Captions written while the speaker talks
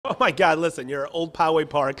my God, listen, you're at Old Poway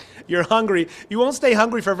Park. You're hungry. You won't stay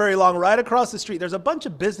hungry for very long. Right across the street, there's a bunch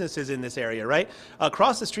of businesses in this area, right?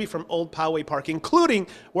 Across the street from Old Poway Park, including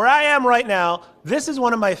where I am right now. This is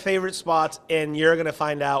one of my favorite spots, and you're going to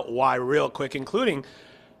find out why real quick, including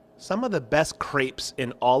some of the best crepes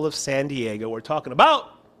in all of San Diego. We're talking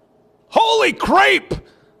about Wholly Crepe.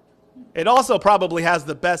 It also probably has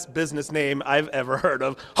the best business name I've ever heard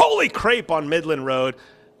of. Wholly Crepe on Midland Road.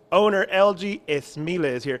 Owner LG Esmile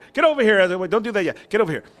is here. Get over here. Don't do that yet. Get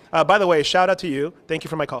over here. By the way, shout out to you. Thank you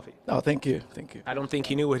for my coffee. Oh, thank you. Thank you. I don't think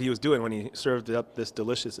he knew what he was doing when he served up this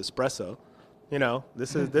delicious espresso. You know,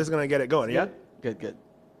 this is going to get it going, yeah? Good, good.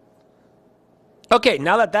 Okay,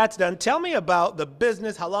 now that that's done, tell me about the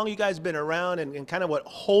business, how long you guys been around, and kind of what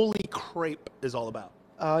Wholly Crepe is all about.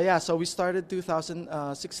 Yeah, so we started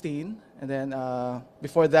 2016, and then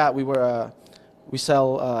before that we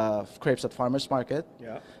sell crepes at farmers market.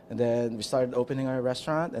 Yeah. And then we started opening our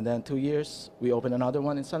restaurant, and then 2 years we opened another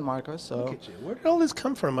one in San Marcos. So look at you. Where did all this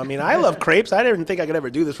come from? I mean, I love crepes. I didn't think I could ever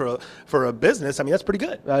do this for a business. I mean, that's pretty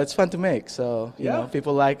good. it's fun to make. So you know,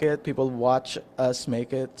 people like it. People watch us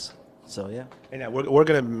make it. So yeah. And we're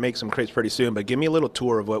going to make some crepes pretty soon, but give me a little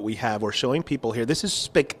tour of what we have. We're showing people here. This is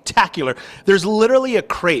spectacular. There's literally a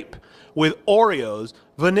crepe with Oreos,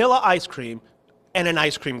 vanilla ice cream, and an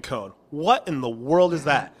ice cream cone. What in the world is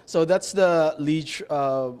that? So that's the Liege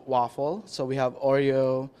waffle. So we have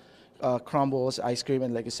Oreo, crumbles, ice cream,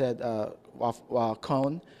 and like you said,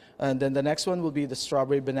 cone. And then the next one will be the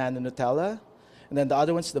strawberry banana Nutella. And then the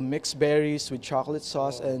other one's the mixed berries with chocolate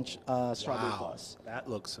sauce and strawberry sauce. That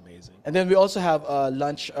looks amazing. And then we also have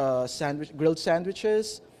lunch grilled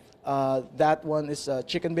sandwiches. That one is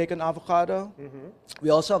chicken bacon avocado. We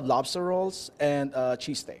also have lobster rolls and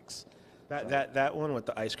cheesesteaks. That one with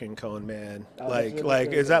the ice cream cone, man. Oh,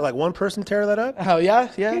 Is that like one person tear that up? Oh yeah,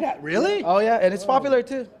 yeah. Yeah, really? Oh yeah, and it's popular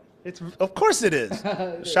too. Of course it is.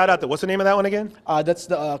 Shout out to, what's the name of that one again? That's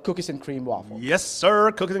the cookies and cream waffle. Yes,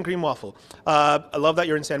 sir. Cookies and cream waffle. I love that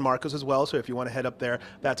you're in San Marcos as well. So if you want to head up there,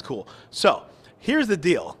 that's cool. So here's the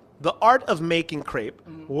deal. The art of making crepe.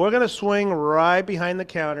 We're going to swing right behind the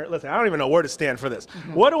counter. Listen, I don't even know where to stand for this.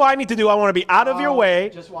 What do I need to do? I want to be out of your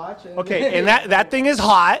way. Just watch it. Okay, and that thing is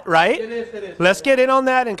hot, right? It is. Let's get in on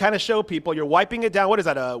that and kind of show people. You're wiping it down. What is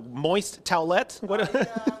that, a moist towelette? What?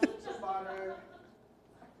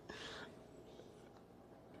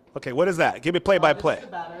 Okay, what is that? Give me play-by-play.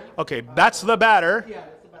 Okay, that's the batter. Yeah,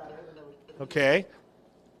 that's the batter. Okay.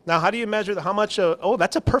 Now, how do you measure how much? Oh,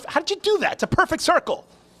 that's a perfect. How did you do that? It's a perfect circle.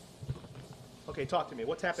 Okay, talk to me.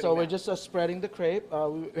 What's happening? So now? we're just spreading the crepe.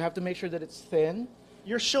 We have to make sure that it's thin.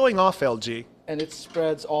 You're showing off, LG. And it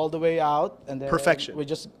spreads all the way out. And then perfection. We're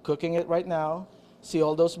just cooking it right now. See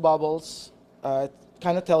all those bubbles. It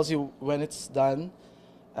kind of tells you when it's done.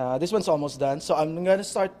 This one's almost done. So I'm going to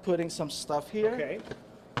start putting some stuff here. Okay.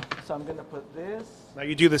 So I'm going to put this. Now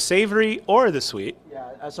you do the savory or the sweet.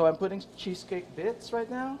 Yeah, so I'm putting cheesecake bits right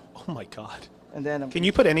now. Oh my God. And then can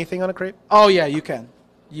you put anything on a crepe? Oh yeah, you can.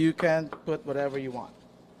 You can put whatever you want.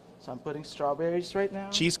 So I'm putting strawberries right now.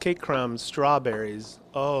 Cheesecake crumbs, strawberries.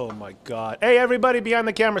 Oh my God. Hey, everybody behind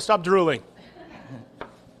the camera, stop drooling.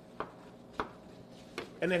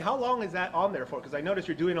 And then how long is that on there for? Because I noticed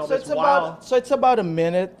you're doing all this while. So it's about a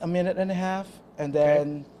minute and a half. And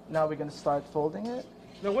then now we're going to start folding it.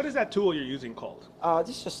 Now, what is that tool you're using called?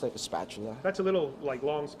 This is just like a spatula. That's a little, like,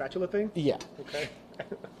 long spatula thing? Yeah. Okay.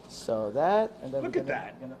 So that, and then look at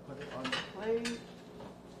that. We're going to put it on the plate.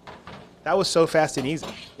 That was so fast and easy.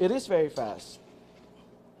 It is very fast.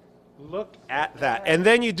 Look at that. And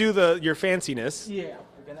then you do your fanciness. Yeah.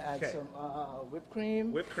 We're going to add some whipped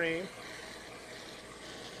cream. Whipped cream.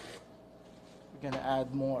 We're going to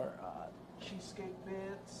add more cheesecake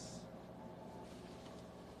bits.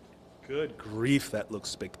 Good grief, that looks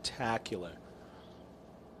spectacular.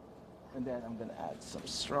 And then I'm going to add some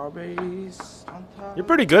strawberries on top. You're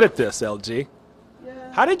pretty good at this, LG. Yeah.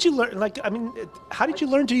 How did you learn, how did you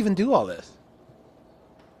learn to even do all this?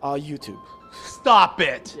 YouTube. Stop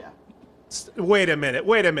it. Yeah. Wait a minute.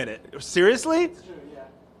 Seriously? It's true,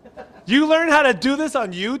 yeah. You learned how to do this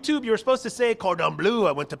on YouTube? You were supposed to say Cordon Bleu,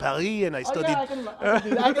 I went to Paris and I studied. I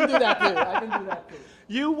can do that too.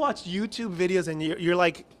 You watch YouTube videos and you're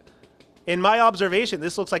like, in my observation,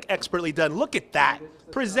 this looks like expertly done. Look at that.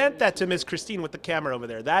 Present that to Miss Christine with the camera over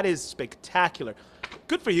there. That is spectacular.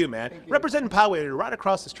 Good for you, man. Representing Poway, right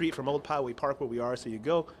across the street from Old Poway Park where we are. So you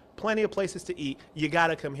go, plenty of places to eat. You got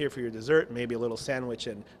to come here for your dessert, maybe a little sandwich,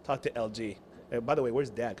 and talk to LG. By the way,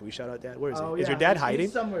 where's Dad? Can we shout out Dad? Where is he? Is your dad hiding?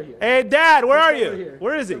 He's somewhere here. Hey, Dad, where are you? Here.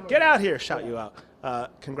 Where is he? Get out here. Shout you out.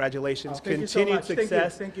 Congratulations. Thank you so Continued much. Thank you.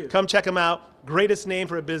 success. Thank you. Come check them out. Greatest name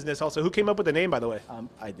for a business. Also, who came up with the name, by the way?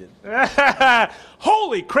 I did.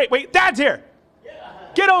 Holy Crepe. Wait, Dad's here.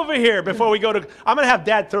 Get over here before we go to. I'm going to have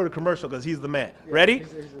Dad throw the commercial because he's the man. Ready?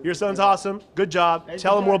 Your son's awesome. Good job.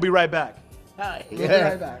 Tell him we'll be right back. We'll be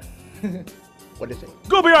right back. What is it?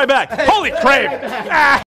 We'll be right back. Holy Crepe.